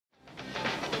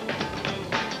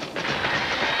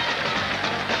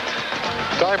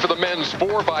Time for the men's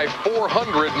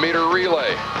 4x400 meter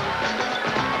relay.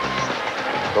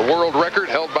 The world record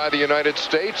held by the United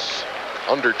States,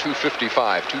 under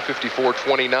 2:55,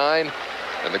 2:54.29.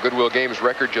 And the Goodwill Games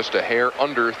record just a hair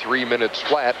under 3 minutes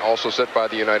flat, also set by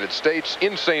the United States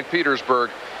in St. Petersburg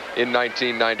in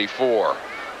 1994.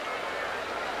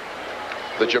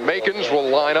 The Jamaicans will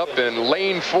line up in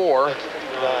lane 4.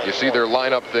 You see their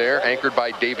lineup there, anchored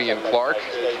by Davian Clarke.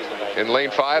 In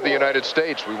lane 5, the United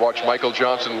States. We watched Michael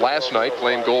Johnson last night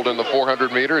claim gold in the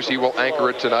 400 meters. He will anchor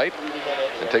it tonight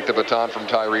and take the baton from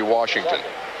Tyree Washington.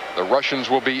 The Russians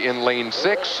will be in lane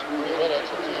 6.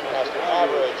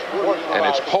 And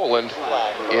it's Poland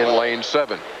in lane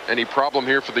 7. Any problem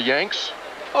here for the Yanks?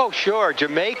 Oh, sure.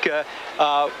 Jamaica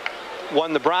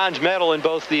won the bronze medal in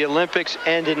both the Olympics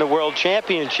and in the World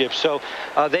Championships. So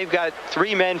they've got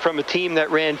 3 men from a team that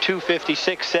ran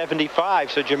 2:56.75.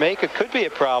 So Jamaica could be a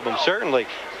problem, certainly.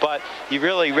 But you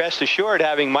really rest assured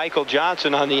having Michael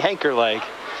Johnson on the anchor leg.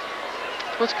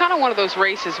 Well, it's kind of one of those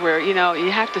races where, you know,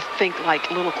 you have to think like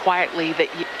a little quietly that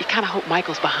you kind of hope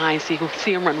Michael's behind so you can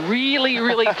see him run really,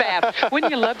 really fast.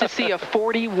 Wouldn't you love to see a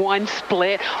 41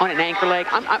 split on an anchor leg?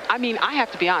 I mean, I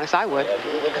have to be honest, I would.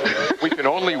 We can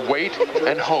only wait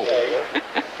and hope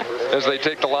as they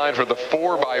take the line for the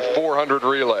 4x400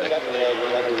 relay.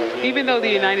 Even though the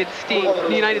United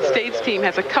States team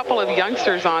has a couple of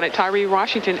youngsters on it, Tyree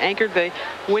Washington anchored the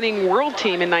winning world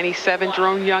team in '97.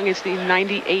 Jerome Young is the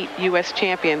 '98 U.S.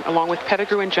 champion. Along with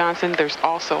Pettigrew and Johnson, there's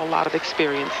also a lot of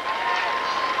experience.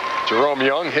 Jerome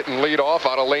Young hitting lead off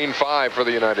out of lane 5 for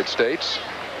the United States.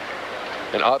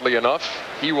 And oddly enough,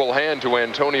 he will hand to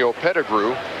Antonio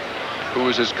Pettigrew, who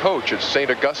is his coach at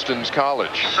St. Augustine's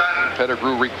College.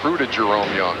 Pettigrew recruited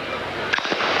Jerome Young.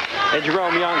 And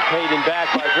Jerome Young paid him back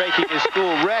by breaking his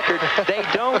school record.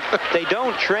 They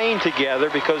don't train together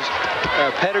because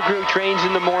Pettigrew trains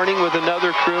in the morning with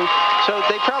another crew. So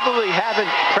they probably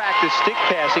haven't practiced stick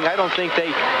passing. I don't think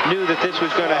they knew that this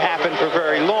was going to happen for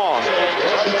very long.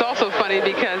 It's also funny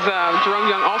because Jerome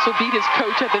Young also beat his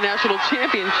coach at the national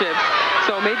championships.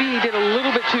 So maybe he did a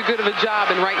little bit too good of a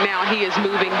job, and right now he is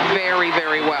moving very,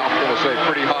 very well. I'm going to say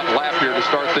pretty hot lap here to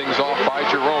start things off by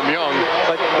Jerome Young.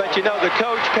 But you know, the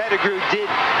coach Pettigrew did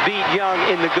beat Young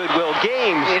in the Goodwill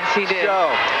Games. Yes, he did. So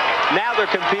now they're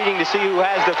competing to see who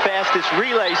has the fastest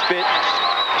relay split,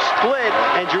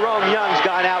 and Jerome Young's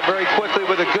gone out very quickly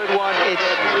with a good one.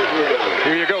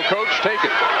 Here you go, coach. Take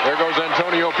it. There goes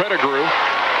Antonio Pettigrew.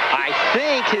 I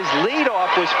think his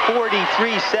leadoff was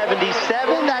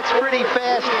 43.77. That's pretty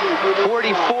fast.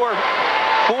 44.4.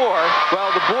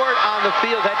 Well, the board on the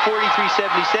field had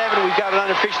 43.77. We've got it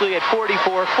unofficially at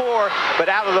 44.4, but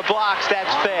out of the blocks,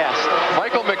 that's fast.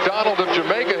 Michael McDonald of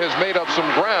Jamaica has made up some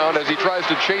ground as he tries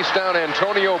to chase down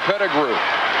Antonio Pettigrew.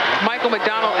 Michael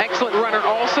McDonald, excellent runner,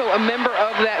 also a member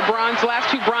of that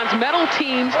last 2 bronze medal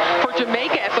teams for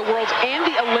Jamaica at the Worlds and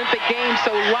the Olympic Games,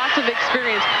 so lots of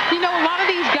experience. You know, a lot of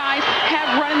these guys have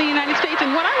run in the United States,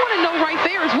 and what I want to know right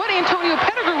there is what Antonio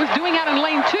Pettigrew was doing out in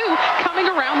lane 2 coming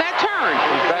around that turn.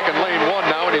 He's back in lane 1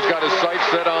 now, and he's got his sights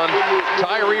set on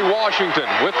Tyree Washington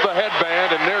with the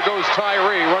headband, and there goes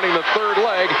Tyree running the 3rd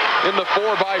leg in the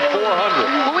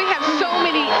 4x400. Well, we have so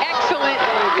many excellent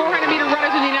 400-meter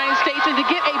runners in the United States, and to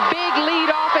get a big lead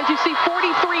off, as you see,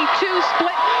 43.2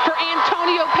 split for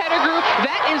Antonio Pettigrew.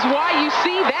 That is why you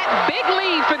see that big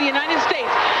lead for the United States.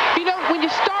 You know, when you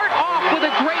start off with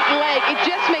a great leg, it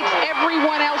just makes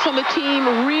everyone else on the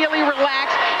team really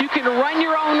relax. You can run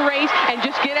your own race and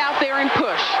just get out there and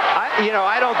push.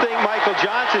 I don't think Michael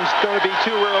Johnson's going to be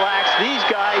too relaxed. These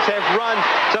guys have run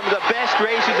some of the best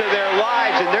races of their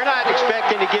lives, and they're not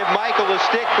expecting to give Michael a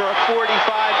stick for a 45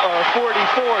 or a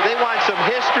 44. They want some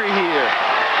history here.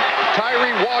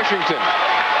 Tyree Washington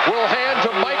will hand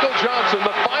to Michael Johnson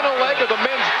the final leg of the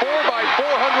men's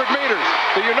 4x400 meters.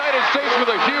 The United States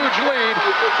with a huge lead,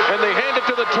 and they hand it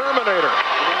to the Terminator.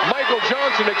 Michael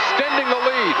Johnson extending the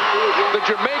lead. The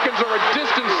Jamaicans are a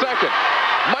distant second.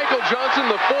 Michael Johnson,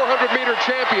 the 400-meter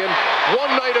champion,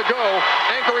 1 night ago,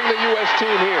 anchoring the U.S.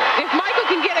 team here. If Michael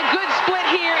can get a good split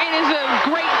here, it is a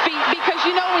great feat because,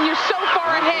 you know, when you're so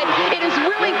far ahead, it is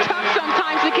really tough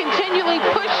sometimes to continually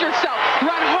push yourself,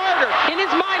 run harder. In his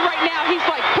mind right now, he's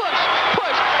like, push,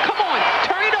 push, come on,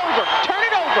 turn it over, turn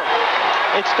it over.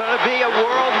 It's going to be a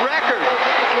world record.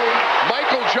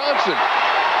 Michael Johnson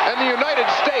and the United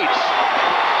States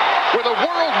with a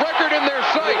world record in their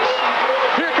sights.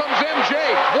 Here comes MJ.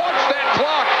 Watch that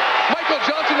clock. Michael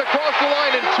Johnson across the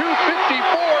line in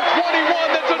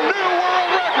 2:54.21. That's a new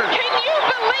world record. Can you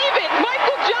believe it?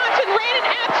 Michael Johnson ran an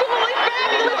absolutely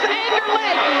fabulous anchor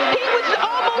leg. He was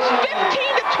almost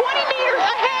 15 to 20 meters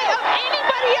ahead of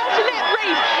anybody else in that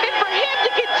race. And for him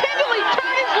to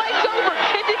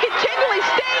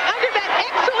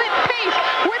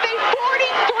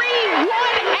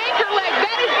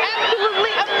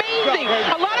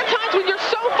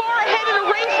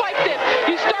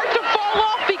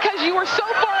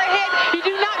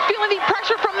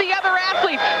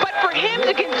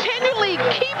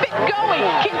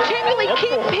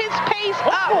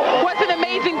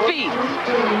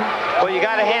Well, you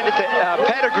got to hand it to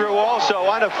Pettigrew also.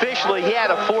 Unofficially, he had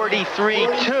a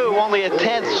 43.2, only a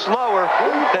tenth slower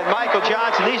than Michael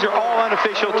Johnson. These are all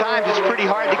unofficial times. It's pretty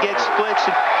hard to get splits.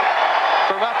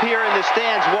 From up here in the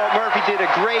stands, Walt Murphy did a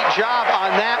great job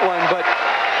on that one, but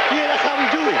yeah, that's how we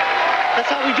do it. That's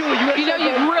how we do it. You know,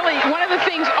 you really, one of the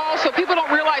things also, people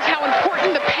don't realize how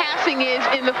important the passing is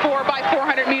in the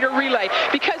 4x400 meter relay,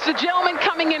 because the gentleman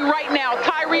coming in right now,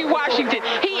 Tyree Washington,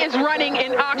 he is running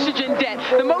in oxygen debt.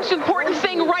 The most important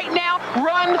thing right now,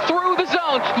 run through the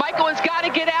zone. Michael has got to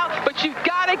get out, but you've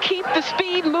got to keep the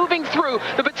speed moving through.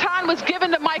 The baton was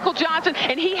given to Michael Johnson,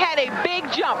 and he had a big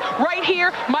jump. Right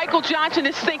here, Michael Johnson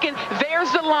is thinking,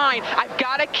 there's the line. I've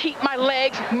got to keep my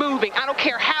legs moving. I don't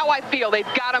care how I feel, they've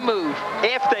got to move.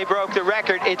 If they broke the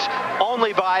record, it's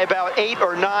only by about 8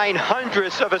 or 9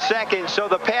 hundredths of a second, so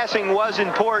the passing was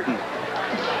important.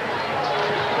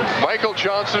 Michael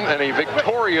Johnson and a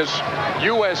victorious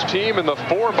U.S. team in the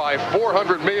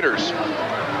 4x400 meters.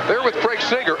 They're with Craig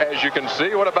Sager, as you can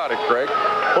see. What about it, Craig?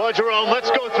 Well, Jerome, let's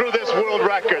go through this world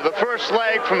record. The first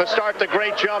leg from the start, the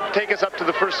great jump. Take us up to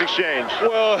the first exchange.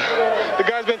 Well, the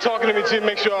guy's been talking to me to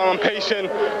make sure I'm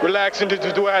patient, relax, and to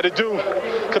do what I had to do.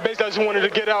 Because basically I just wanted to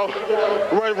get out,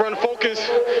 run focus,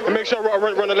 and make sure I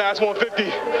run the last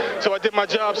 150. So I did my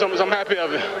job, so I'm happy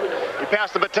of it. You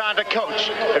passed the baton to Coach.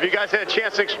 Have you guys had a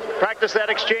chance to practice that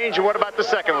exchange, and what about the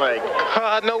second leg?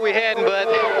 No, we hadn't, but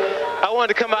I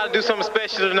wanted to come out and do something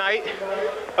special tonight.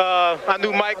 I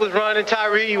knew Mike was running,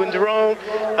 Tyree and Jerome.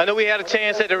 I know we had a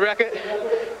chance at the record.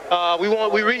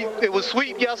 It was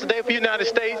sweep yesterday for the United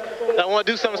States. And I want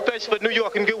to do something special for New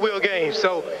York and Goodwill Games,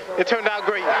 so it turned out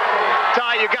great.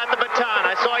 Ty, you got the baton.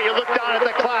 I saw you look down at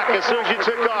the clock as soon as you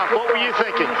took off. What were you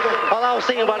thinking? All I was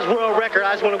thinking about is world record.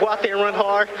 I just want to go out there and run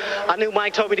hard. I knew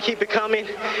Mike told me to keep it coming,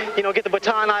 you know, get the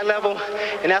baton eye level,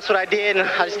 and that's what I did. And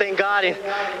I just thank God, and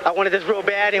I wanted this real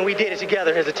bad, and we did it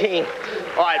together as a team.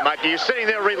 All right, Mike, you're sitting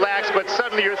there relaxed, but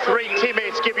suddenly your three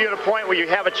teammates give you at a point where you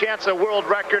have a chance at a world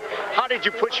record. How did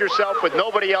you put yourself with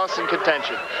nobody else in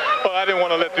contention? Well, I didn't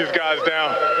want to let these guys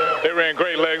down. They ran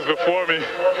great legs before me,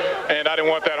 and I didn't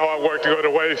want that hard work to go to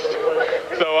waste.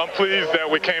 So I'm pleased that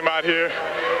we came out here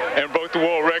and broke the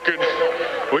world record.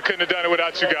 We couldn't have done it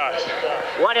without you guys.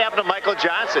 What happened to Michael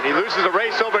Johnson? He loses a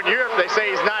race over in Europe. They say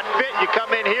he's not fit. You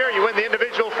come in here, you win the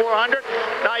individual 400.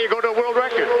 Now you go to a world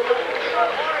record.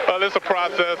 Well, it's a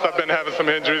process. I've been having some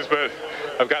injuries, but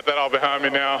I've got that all behind me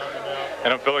now,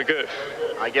 and I'm feeling good.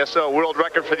 I guess so. World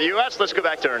record for the U.S. Let's go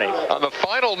back to Ernie. On the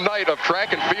final night of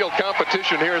track and field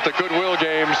competition here at the Goodwill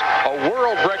Games, a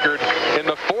world record in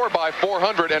the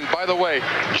 4x400. And by the way,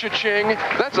 cha-ching,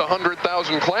 that's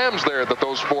 100,000 clams there that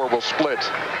those four will split.